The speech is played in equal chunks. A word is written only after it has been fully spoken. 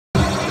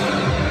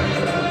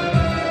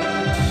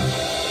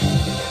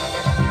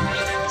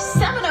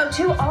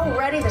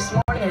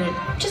minute.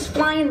 Just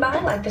flying by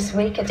like this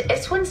week.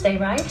 It's Wednesday,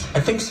 right? I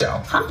think so.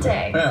 Hump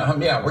day.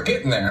 Yeah, we're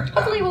getting there.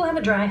 Hopefully we'll have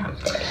a dry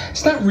hump day.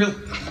 It's not real.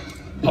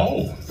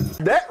 Oh.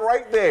 That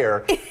right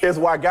there is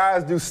why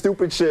guys do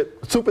stupid shit.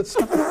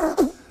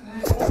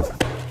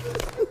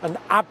 An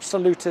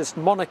absolutist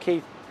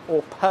monarchy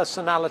or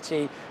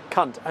personality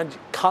cunt and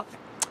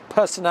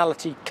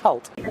personality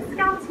cult. The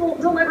Scouts will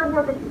deliver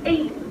more than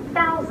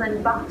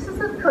 8,000 boxes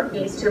of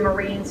cookies to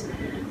Marines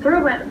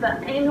through the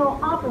annual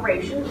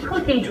Operation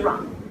Cookie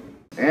Drop.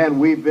 And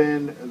we've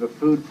been the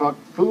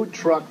food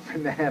truck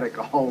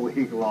fanatic all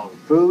week long.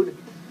 Food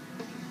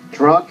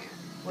truck.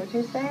 What'd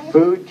you say?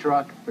 Food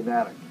truck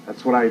fanatic.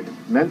 That's what I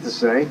meant to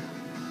say.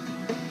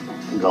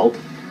 Gulp.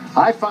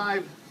 High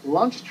Five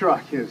Lunch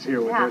Truck is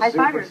here with us. High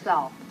five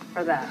yourself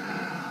for that.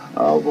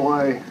 Oh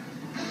boy.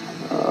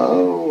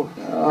 Oh.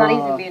 It's not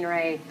easy being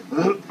Ray.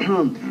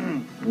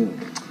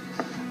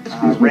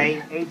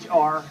 Ray,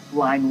 HR,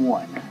 line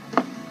 1.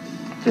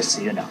 Just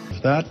so you know.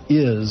 That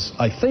is,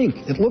 I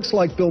think, it looks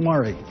like Bill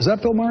Murray. Is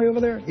that Bill Murray over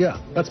there? Yeah,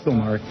 that's Bill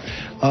Murray.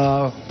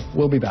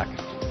 We'll be back.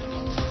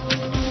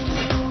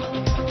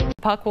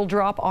 Puck will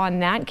drop on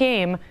that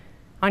game,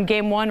 on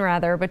game 1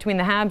 rather, between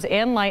the Habs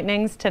and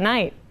Lightnings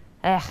tonight.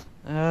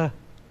 Am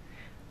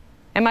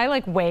I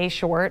like way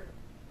short?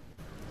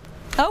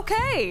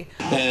 Okay.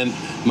 And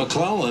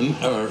McClellan,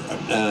 or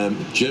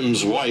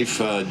Jim's wife,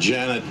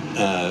 Janet,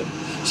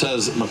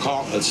 says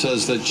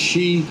that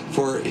she,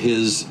 for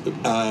his,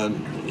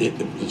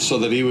 so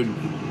that he would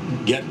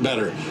get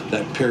better,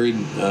 that period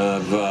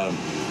of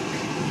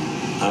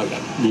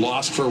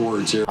lost for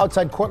words here.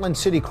 Outside Cortland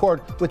City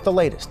Court with the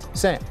latest.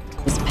 Sam.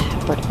 Was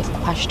peppered with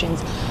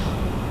questions. The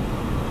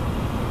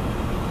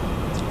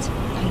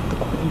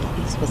Cortland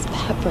police was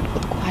peppered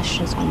with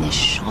questions on this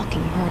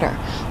shocking murder.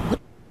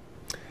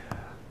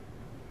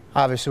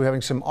 Obviously, we're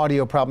having some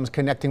audio problems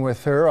connecting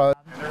with her.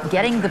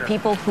 Getting the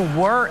people who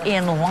were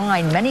in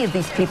line, many of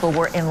these people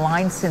were in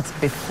line since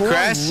before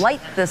light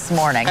this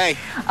morning. Hey.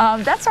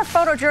 That's our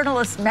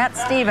photojournalist, Matt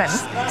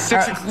Stevens.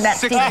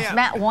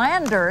 Matt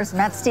Landers.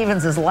 Matt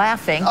Stevens is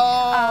laughing.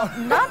 Oh.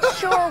 Not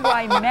sure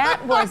why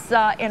Matt was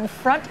in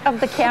front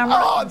of the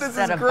camera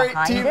instead of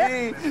behind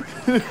it.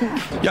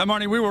 Yeah,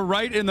 Marnie, we were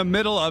right in the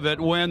middle of it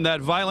when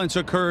that violence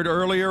occurred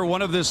earlier.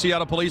 One of the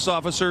Seattle police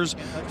officers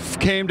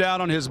came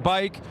down on his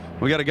bike.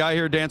 We got a guy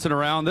here dancing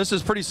around. This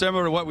is pretty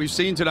similar to what we've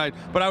seen tonight,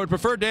 but I would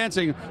prefer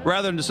dancing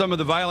rather than some of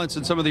the violence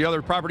and some of the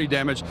other property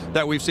damage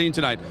that we've seen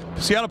tonight.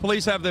 Seattle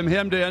police have them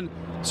hemmed in.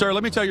 Sir,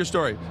 let me tell your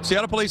story.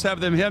 Seattle police have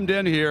them hemmed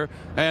in here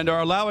and are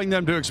allowing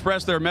them to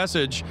express their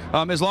message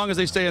as long as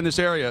they stay in this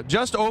area.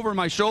 Just over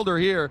my shoulder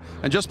here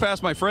and just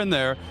past my friend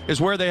there is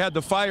where they had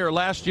the fire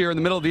last year in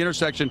the middle of the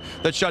intersection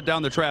that shut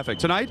down the traffic.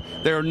 Tonight,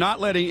 they are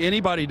not letting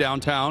anybody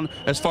downtown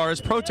as far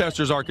as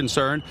protesters are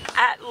concerned.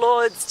 At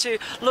Lords to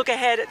look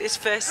ahead at this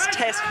first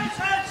test.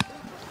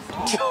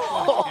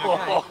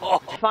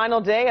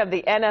 Final day of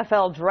the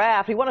NFL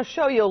draft. We want to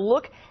show you a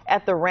look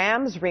at the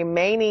Rams'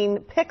 remaining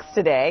picks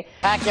today.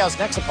 Pacquiao's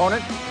next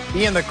opponent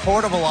be in the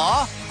court of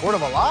law. Court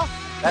of law?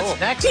 That's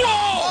next.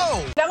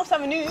 No! Dans sa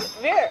venue,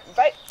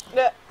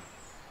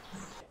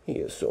 He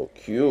is so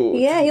cute.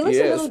 Yeah, he looks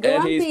a little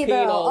grumpy, and he's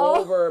peeing all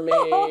over me.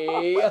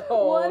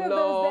 One of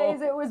those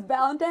days it was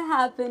bound to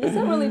happen. Does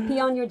it really pee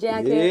on your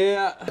jacket?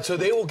 Yeah. So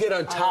they will get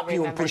on top of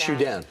you and push you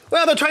down.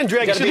 Well, they'll try and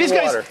drag you. So these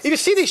guys, if you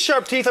see these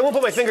sharp teeth, I won't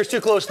put my fingers too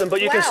close to them,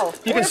 but you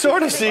can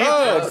sort of see.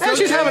 Oh, and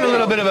she's having a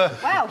little bit of a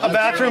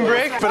bathroom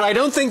break. But I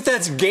don't think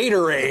that's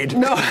Gatorade.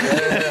 No.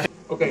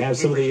 Okay, we have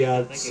some of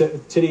the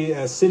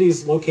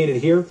cities located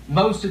here.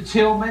 Most of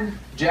Tillman,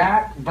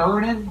 Jack,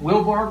 Vernon,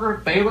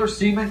 Wilbarger, Baylor,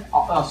 Seaman,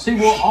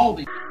 Sewell,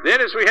 Albany. Then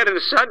as we head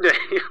into Sunday,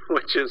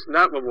 which is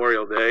not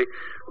Memorial Day,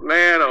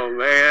 man, oh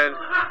man.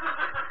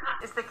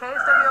 Is the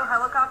KSWO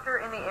helicopter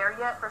in the air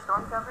yet for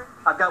storm cover?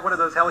 I've got one of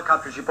those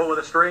helicopters you pull with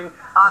a string.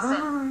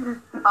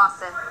 Austin.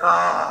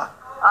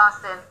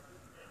 Austin.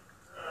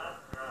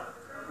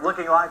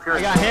 Looking live here.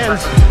 I got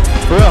hands.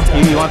 For real.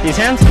 You want these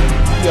hands?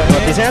 You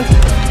want these hands?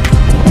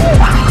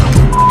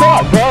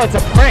 Fuck, bro, it's a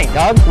prank,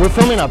 dog. We're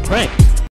filming a prank.